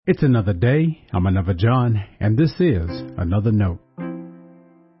It's another day. I'm another John, and this is Another Note.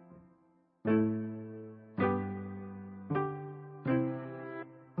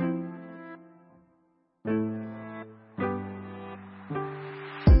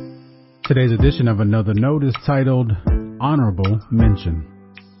 Today's edition of Another Note is titled Honorable Mention.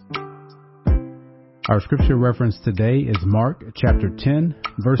 Our scripture reference today is Mark chapter 10,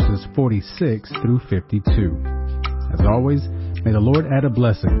 verses 46 through 52. As always, may the Lord add a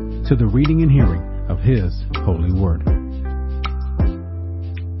blessing to the reading and hearing of His holy word.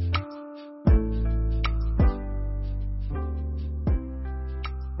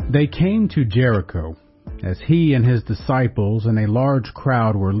 They came to Jericho. As he and his disciples and a large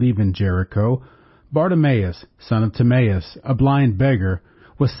crowd were leaving Jericho, Bartimaeus, son of Timaeus, a blind beggar,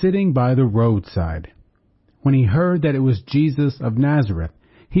 was sitting by the roadside. When he heard that it was Jesus of Nazareth,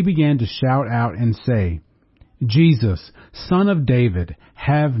 he began to shout out and say, "Jesus, Son of David,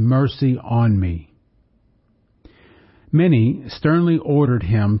 have mercy on me." Many sternly ordered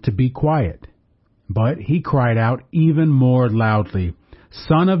him to be quiet, but he cried out even more loudly,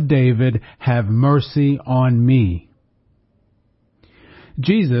 "Son of David, have mercy on me."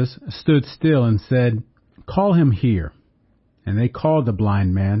 Jesus stood still and said, "Call him here." And they called the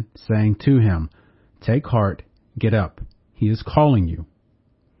blind man, saying to him, "Take heart, get up, he is calling you."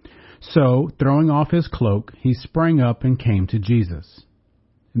 So, throwing off his cloak, he sprang up and came to Jesus.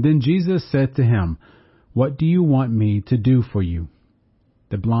 Then Jesus said to him, "What do you want me to do for you?"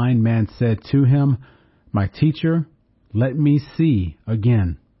 The blind man said to him, "My teacher, let me see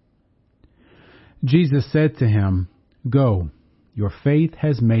again." Jesus said to him, "Go, your faith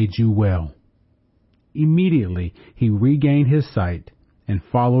has made you well." Immediately he regained his sight and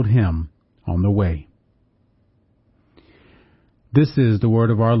followed him on the way. This is the word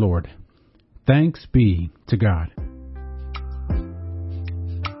of our Lord. Thanks be to God.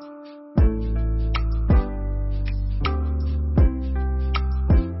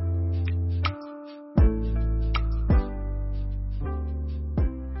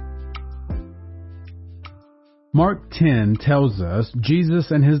 Mark 10 tells us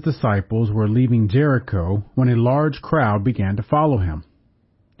Jesus and his disciples were leaving Jericho when a large crowd began to follow him.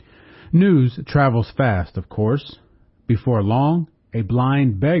 News travels fast, of course. Before long, a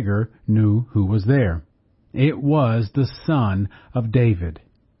blind beggar knew who was there. It was the Son of David.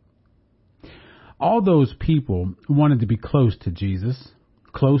 All those people wanted to be close to Jesus,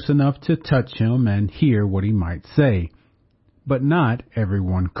 close enough to touch him and hear what he might say. But not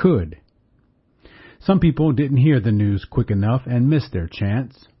everyone could. Some people didn't hear the news quick enough and missed their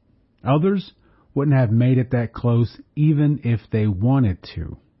chance. Others wouldn't have made it that close even if they wanted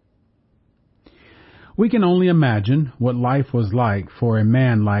to. We can only imagine what life was like for a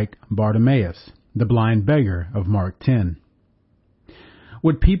man like Bartimaeus, the blind beggar of Mark 10.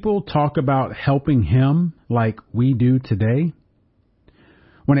 Would people talk about helping him like we do today?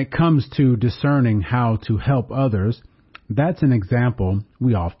 When it comes to discerning how to help others, that's an example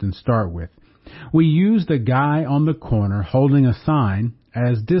we often start with. We use the guy on the corner holding a sign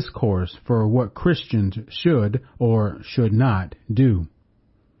as discourse for what Christians should or should not do.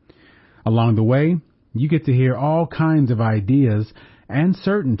 Along the way, you get to hear all kinds of ideas and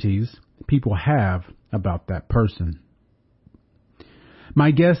certainties people have about that person.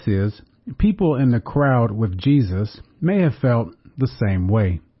 My guess is people in the crowd with Jesus may have felt the same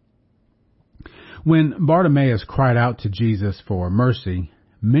way. When Bartimaeus cried out to Jesus for mercy,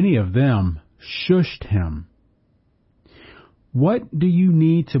 many of them shushed him. What do you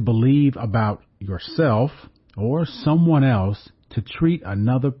need to believe about yourself or someone else to treat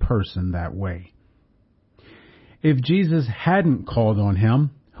another person that way? If Jesus hadn't called on him,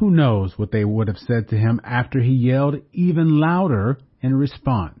 who knows what they would have said to him after he yelled even louder in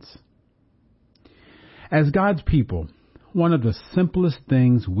response. As God's people, one of the simplest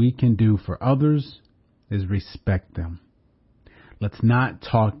things we can do for others is respect them. Let's not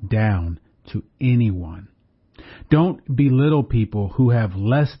talk down to anyone. Don't belittle people who have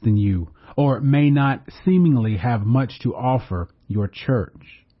less than you or may not seemingly have much to offer your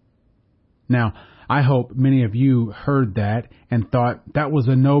church. Now, I hope many of you heard that and thought that was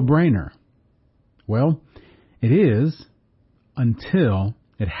a no-brainer. Well, it is until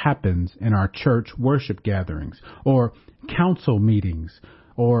it happens in our church worship gatherings or council meetings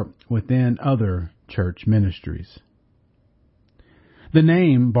or within other church ministries. The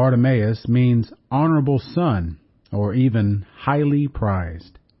name Bartimaeus means honorable son or even highly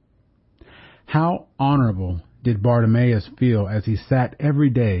prized. How honorable did Bartimaeus feel as he sat every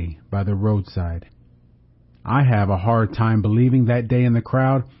day by the roadside? I have a hard time believing that day in the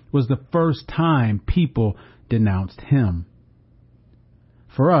crowd was the first time people denounced him.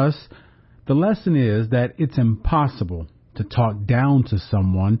 For us, the lesson is that it's impossible to talk down to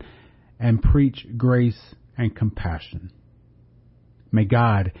someone and preach grace and compassion. May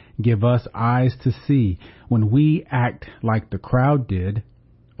God give us eyes to see when we act like the crowd did,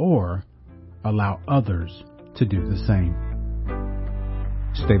 or allow others to do the same.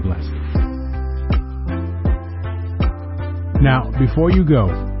 Stay blessed. Now, before you go,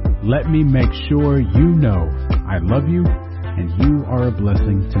 let me make sure you know I love you and you are a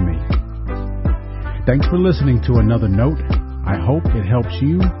blessing to me. Thanks for listening to another note. I hope it helps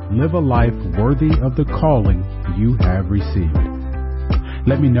you live a life worthy of the calling you have received.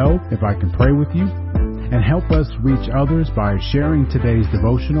 Let me know if I can pray with you, and help us reach others by sharing today's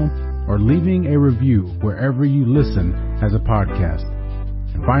devotional or leaving a review wherever you listen as a podcast.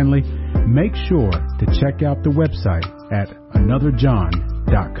 And finally, make sure to check out the website at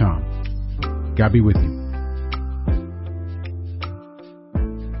anotherjohn.com. God be with you.